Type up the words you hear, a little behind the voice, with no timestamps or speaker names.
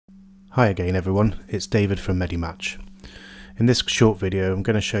Hi again everyone, it's David from MediMatch. In this short video I'm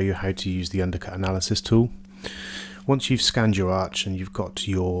going to show you how to use the Undercut Analysis tool. Once you've scanned your arch and you've got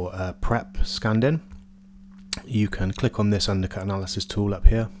your prep scanned in, you can click on this Undercut Analysis tool up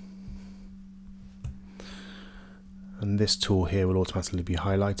here. And this tool here will automatically be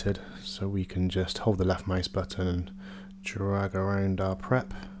highlighted, so we can just hold the left mouse button and drag around our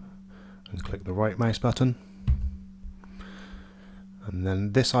prep and click the right mouse button. And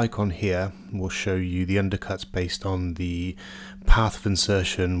then this icon here will show you the undercuts based on the path of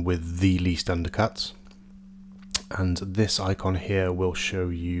insertion with the least undercuts. And this icon here will show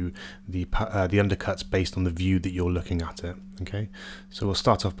you the undercuts based on the view that you're looking at it. Okay, so we'll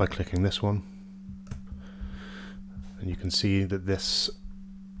start off by clicking this one. And you can see that this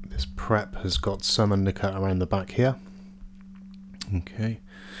prep has got some undercut around the back here. Okay,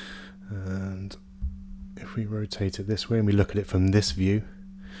 and if we rotate it this way and we look at it from this view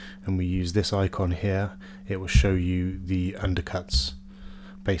and we use this icon here, it will show you the undercuts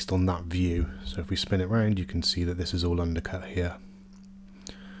based on that view. So if we spin it around, you can see that this is all undercut here.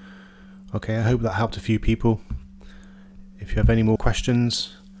 Okay, I hope that helped a few people. If you have any more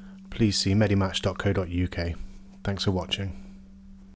questions, please see medimatch.co.uk. Thanks for watching.